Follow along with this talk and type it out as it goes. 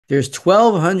There's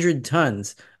 1,200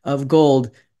 tons of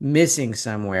gold missing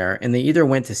somewhere, and they either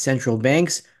went to central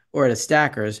banks or to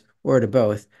stackers or to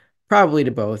both. Probably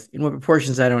to both. In what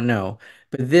proportions, I don't know.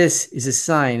 But this is a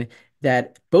sign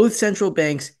that both central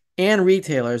banks and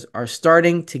retailers are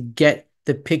starting to get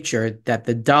the picture that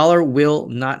the dollar will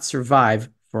not survive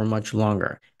for much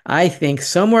longer. I think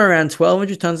somewhere around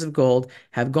 1,200 tons of gold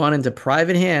have gone into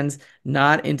private hands,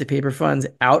 not into paper funds,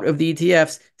 out of the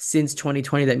ETFs since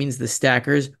 2020. That means the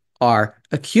stackers are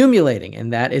accumulating,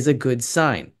 and that is a good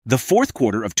sign. The fourth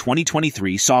quarter of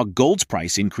 2023 saw gold's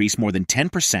price increase more than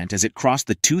 10% as it crossed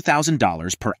the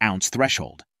 $2,000 per ounce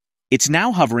threshold. It's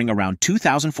now hovering around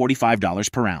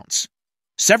 $2,045 per ounce.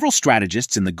 Several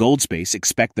strategists in the gold space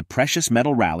expect the precious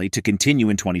metal rally to continue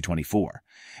in 2024,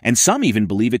 and some even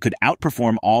believe it could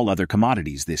outperform all other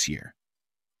commodities this year.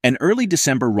 An early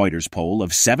December Reuters poll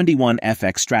of 71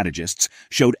 FX strategists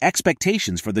showed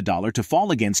expectations for the dollar to fall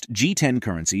against G10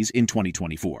 currencies in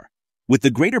 2024, with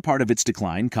the greater part of its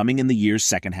decline coming in the year's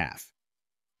second half.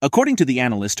 According to the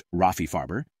analyst Rafi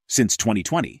Farber, since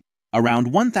 2020,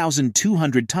 around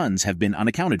 1,200 tons have been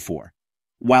unaccounted for,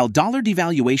 while dollar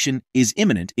devaluation is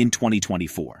imminent in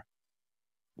 2024.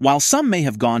 While some may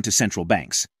have gone to central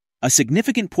banks, a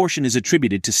significant portion is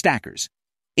attributed to stackers,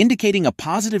 indicating a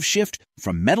positive shift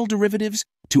from metal derivatives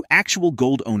to actual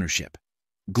gold ownership.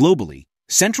 Globally,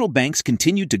 central banks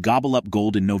continued to gobble up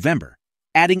gold in November,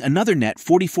 adding another net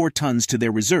 44 tons to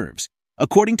their reserves,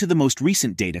 according to the most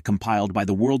recent data compiled by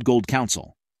the World Gold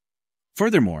Council.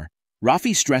 Furthermore,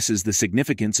 Rafi stresses the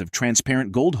significance of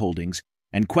transparent gold holdings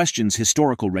and questions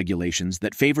historical regulations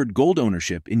that favored gold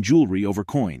ownership in jewelry over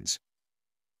coins.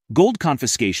 Gold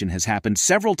confiscation has happened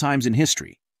several times in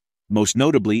history, most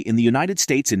notably in the United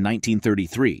States in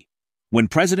 1933, when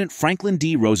President Franklin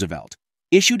D. Roosevelt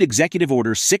issued Executive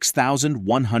Order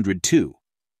 6102,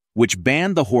 which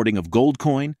banned the hoarding of gold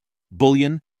coin,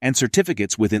 bullion, and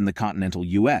certificates within the continental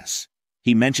U.S.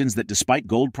 He mentions that despite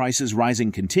gold prices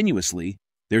rising continuously,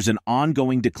 there's an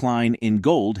ongoing decline in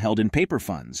gold held in paper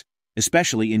funds,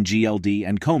 especially in GLD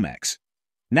and COMEX.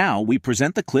 Now we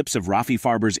present the clips of Rafi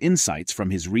Farber's insights from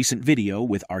his recent video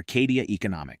with Arcadia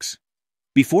Economics.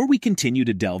 Before we continue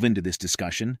to delve into this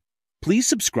discussion, please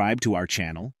subscribe to our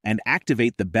channel and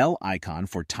activate the bell icon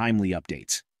for timely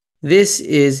updates. This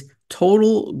is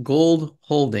total gold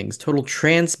holdings, total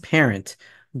transparent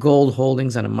gold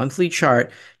holdings on a monthly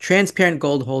chart. Transparent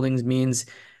gold holdings means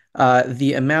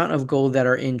the amount of gold that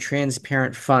are in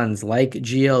transparent funds like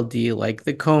GLD, like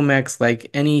the COMEX, like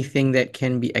anything that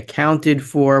can be accounted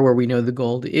for where we know the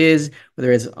gold is,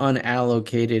 whether it's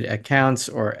unallocated accounts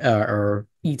or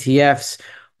ETFs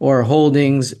or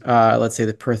holdings, let's say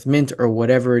the Perth Mint or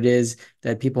whatever it is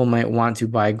that people might want to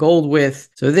buy gold with.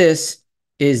 So this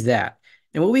is that.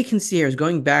 And what we can see here is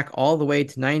going back all the way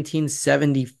to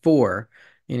 1974,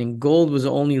 meaning gold was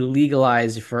only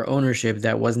legalized for ownership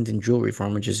that wasn't in jewelry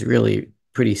form, which is really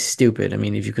pretty stupid. I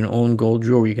mean, if you can own gold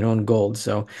jewelry, you can own gold.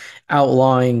 So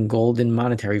outlawing gold in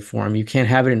monetary form, you can't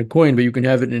have it in a coin, but you can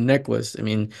have it in a necklace. I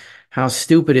mean, how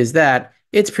stupid is that?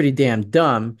 It's pretty damn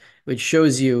dumb, which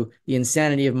shows you the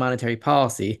insanity of monetary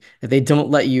policy, that they don't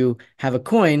let you have a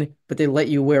coin, but they let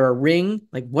you wear a ring.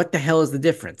 Like, what the hell is the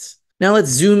difference? Now let's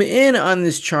zoom in on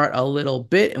this chart a little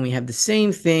bit, and we have the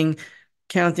same thing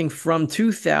counting from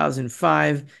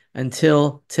 2005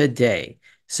 until today.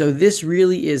 So this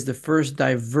really is the first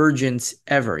divergence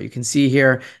ever. You can see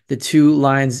here the two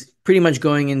lines pretty much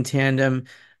going in tandem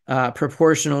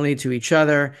proportionally to each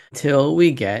other till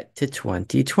we get to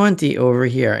 2020 over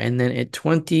here. And then at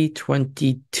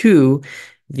 2022,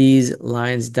 these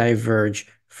lines diverge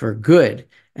for good,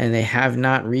 and they have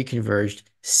not reconverged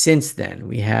since then.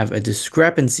 We have a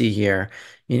discrepancy here,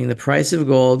 meaning the price of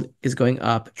gold is going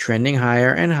up, trending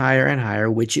higher and higher and higher,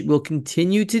 which it will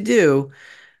continue to do.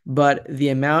 But the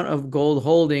amount of gold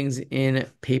holdings in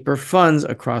paper funds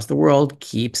across the world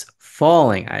keeps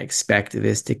falling. I expect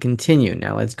this to continue.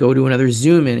 Now let's go to another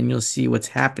zoom in and you'll see what's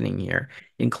happening here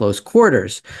in close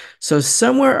quarters. So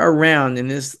somewhere around in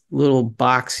this little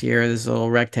box here, this little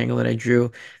rectangle that I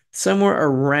drew, somewhere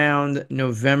around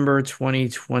November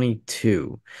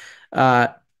 2022,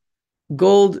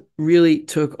 gold really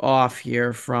took off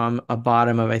here from a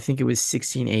bottom of, I think it was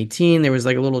 1618. There was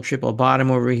like a little triple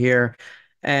bottom over here,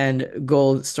 and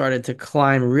gold started to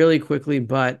climb really quickly,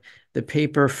 but the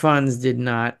paper funds did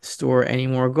not store any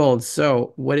more gold.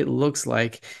 So what it looks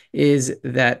like is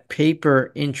that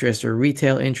paper interest or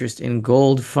retail interest in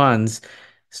gold funds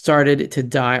started to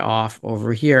die off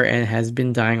over here and has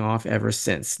been dying off ever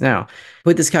since. Now,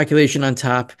 put this calculation on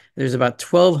top. There's about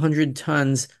 1,200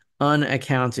 tons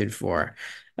unaccounted for.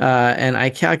 And I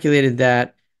calculated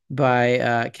that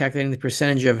by calculating the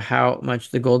percentage of how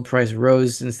much the gold price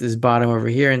rose since this bottom over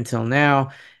here until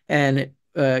now, and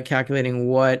calculating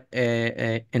what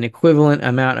an equivalent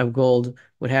amount of gold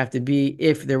would have to be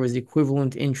if there was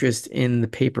equivalent interest in the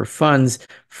paper funds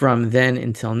from then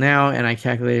until now. And I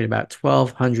calculated about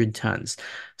 1,200 tons.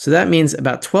 So that means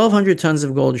about 1,200 tons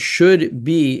of gold should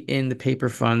be in the paper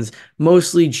funds,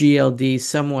 mostly GLD,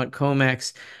 somewhat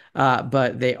COMEX,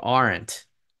 but they aren't.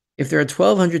 If there are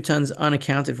 1,200 tons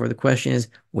unaccounted for, the question is,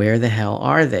 where the hell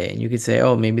are they? And you could say,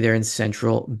 oh, maybe they're in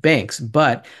central banks.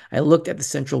 But I looked at the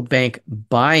central bank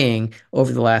buying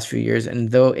over the last few years, and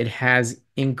though it has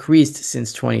increased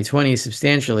since 2020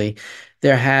 substantially,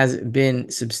 there has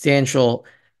been substantial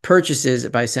purchases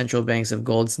by central banks of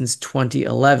gold since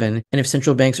 2011. And if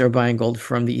central banks are buying gold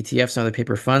from the ETFs and other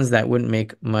paper funds, that wouldn't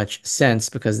make much sense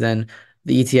because then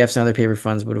the ETFs and other paper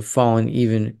funds would have fallen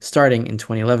even starting in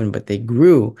 2011, but they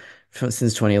grew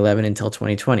since 2011 until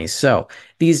 2020. So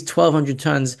these 1,200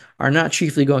 tons are not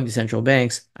chiefly going to central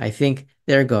banks. I think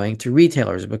they're going to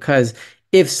retailers because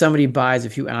if somebody buys a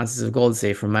few ounces of gold,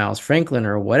 say from Miles Franklin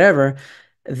or whatever,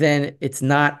 then it's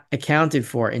not accounted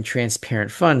for in transparent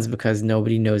funds because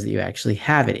nobody knows that you actually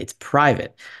have it. It's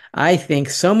private. I think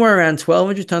somewhere around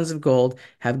 1,200 tons of gold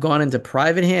have gone into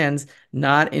private hands,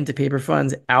 not into paper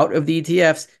funds, out of the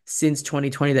ETFs since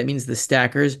 2020. That means the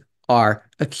stackers are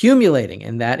accumulating,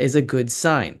 and that is a good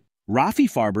sign. Rafi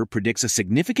Farber predicts a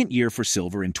significant year for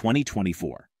silver in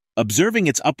 2024, observing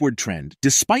its upward trend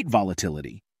despite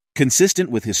volatility,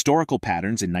 consistent with historical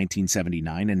patterns in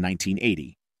 1979 and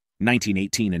 1980,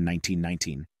 1918 and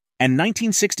 1919, and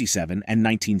 1967 and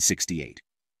 1968.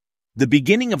 The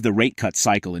beginning of the rate cut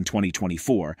cycle in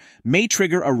 2024 may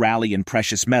trigger a rally in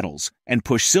precious metals and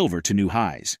push silver to new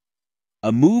highs.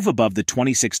 A move above the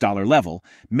 $26 level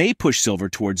may push silver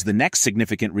towards the next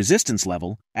significant resistance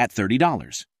level at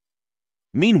 $30.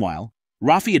 Meanwhile,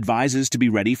 Rafi advises to be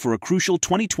ready for a crucial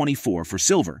 2024 for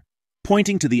silver,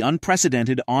 pointing to the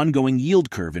unprecedented ongoing yield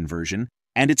curve inversion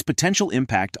and its potential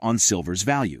impact on silver's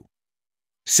value.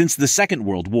 Since the Second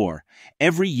World War,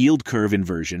 every yield curve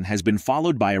inversion has been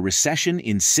followed by a recession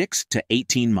in 6 to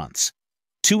 18 months.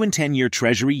 2- and 10-year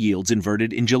Treasury yields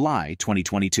inverted in July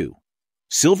 2022.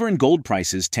 Silver and gold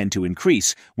prices tend to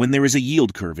increase when there is a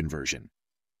yield curve inversion.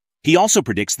 He also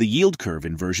predicts the yield curve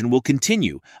inversion will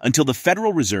continue until the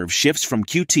Federal Reserve shifts from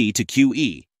QT to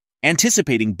QE,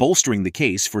 anticipating bolstering the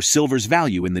case for silver's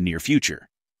value in the near future.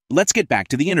 Let's get back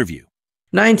to the interview.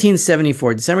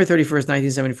 1974, December 31st,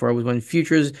 1974 was when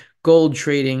futures gold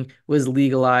trading was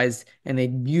legalized, and they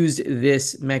used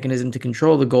this mechanism to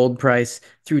control the gold price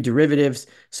through derivatives.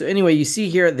 So anyway, you see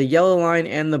here the yellow line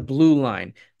and the blue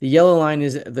line. The yellow line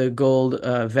is the gold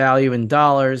value in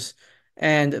dollars,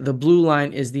 and the blue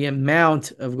line is the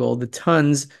amount of gold, the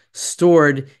tons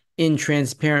stored in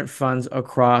transparent funds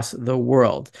across the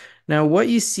world. Now, what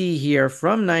you see here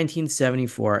from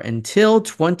 1974 until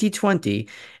 2020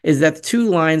 is that the two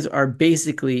lines are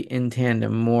basically in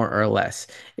tandem, more or less.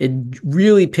 It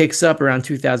really picks up around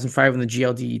 2005 when the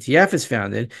GLD ETF is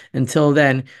founded. Until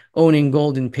then, owning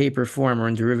gold in paper form or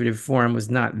in derivative form was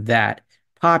not that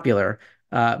popular.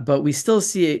 But we still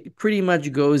see it pretty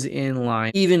much goes in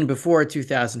line even before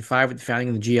 2005 with the founding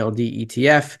of the GLD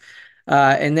ETF.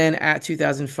 And then at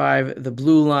 2005, the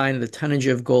blue line, the tonnage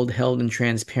of gold held in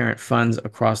transparent funds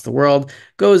across the world,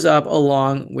 goes up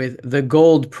along with the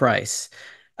gold price.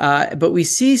 But we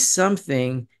see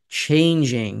something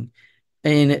changing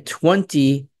in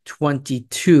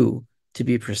 2022, to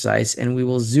be precise, and we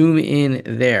will zoom in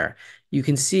there. You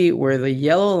can see where the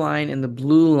yellow line and the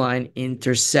blue line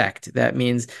intersect. That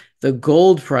means the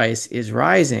gold price is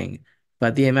rising,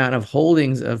 but the amount of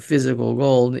holdings of physical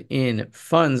gold in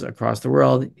funds across the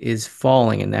world is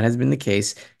falling, and that has been the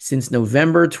case since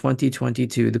November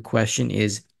 2022. The question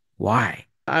is, why?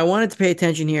 I wanted to pay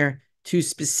attention here to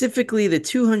specifically the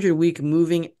 200-week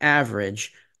moving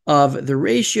average of the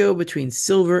ratio between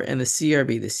silver and the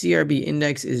CRB. The CRB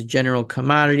index is general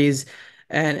commodities,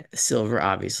 and silver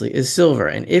obviously is silver.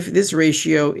 And if this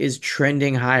ratio is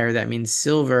trending higher, that means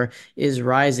silver is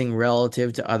rising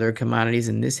relative to other commodities.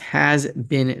 And this has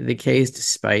been the case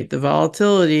despite the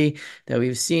volatility that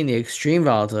we've seen, the extreme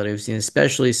volatility we've seen,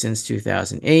 especially since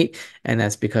 2008. And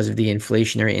that's because of the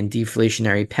inflationary and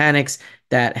deflationary panics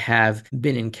that have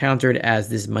been encountered as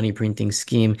this money printing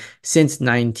scheme since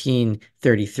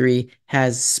 1933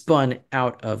 has spun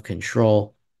out of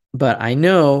control. But I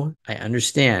know, I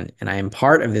understand, and I am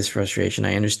part of this frustration.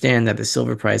 I understand that the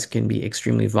silver price can be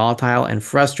extremely volatile and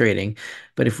frustrating.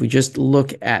 But if we just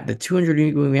look at the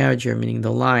 200-week moving average here, meaning the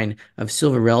line of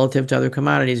silver relative to other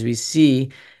commodities, we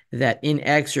see that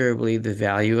inexorably the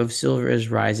value of silver is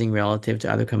rising relative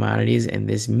to other commodities, and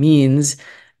this means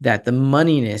that the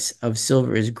moneyness of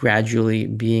silver is gradually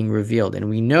being revealed. And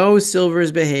we know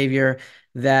silver's behavior,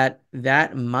 that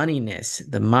moneyness,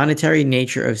 the monetary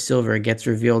nature of silver gets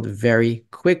revealed very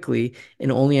quickly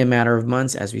in only a matter of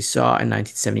months, as we saw in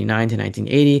 1979 to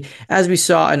 1980, as we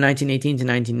saw in 1918 to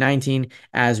 1919,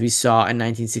 as we saw in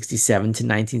 1967 to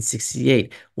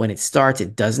 1968. When it starts,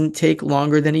 it doesn't take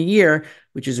longer than a year,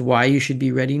 which is why you should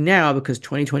be ready now, because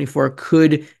 2024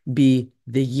 could be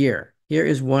the year. Here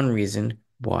is one reason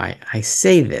why I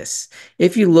say this.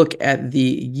 If you look at the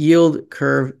yield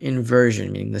curve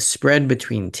inversion, meaning the spread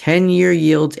between 10-year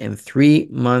yields and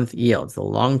 3-month yields, the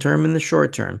long term and the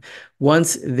short term,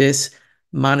 once this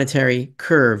monetary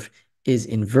curve is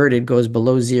inverted, goes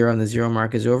below zero, and the zero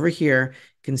mark is over here,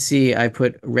 you can see I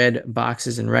put red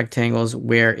boxes and rectangles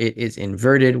where it is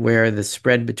inverted, where the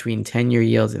spread between 10-year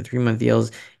yields and 3-month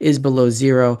yields is below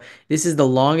zero. This is the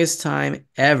longest time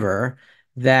ever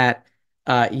that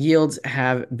yields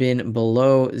have been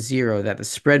below zero, that the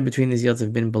spread between these yields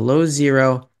have been below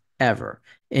zero ever.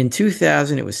 In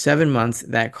 2000, it was 7 months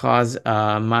that caused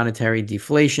monetary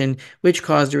deflation, which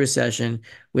caused a recession,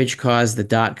 which caused the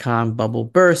dot-com bubble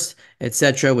burst,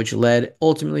 etc., which led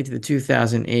ultimately to the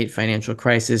 2008 financial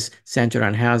crisis centered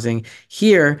on housing.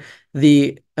 Here,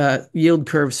 the yield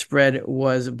curve spread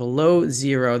was below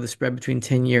zero. The spread between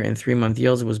 10-year and 3-month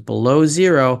yields was below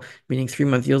zero, meaning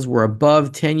 3-month yields were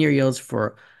above 10-year yields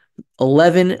for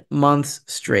 11 months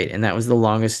straight. And that was the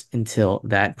longest until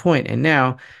that point. And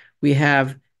now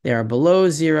they are below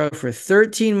zero for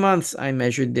 13 months. I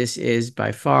measured this is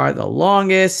by far the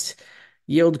longest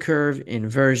yield curve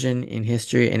inversion in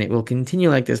history. And it will continue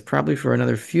like this probably for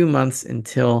another few months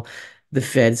until the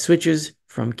Fed switches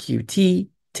from QT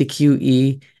to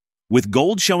QE. With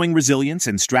gold showing resilience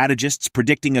and strategists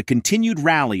predicting a continued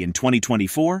rally in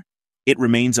 2024, it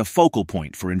remains a focal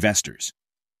point for investors.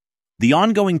 The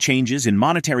ongoing changes in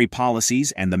monetary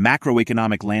policies and the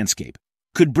macroeconomic landscape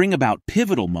could bring about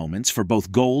pivotal moments for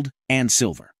both gold and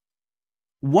silver.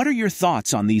 What are your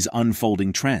thoughts on these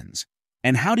unfolding trends,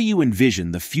 and how do you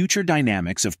envision the future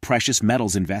dynamics of precious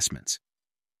metals investments?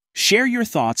 Share your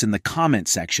thoughts in the comment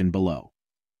section below.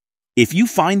 If you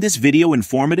find this video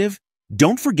informative,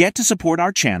 don't forget to support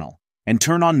our channel and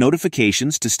turn on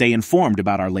notifications to stay informed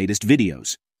about our latest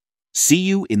videos. See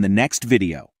you in the next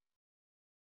video.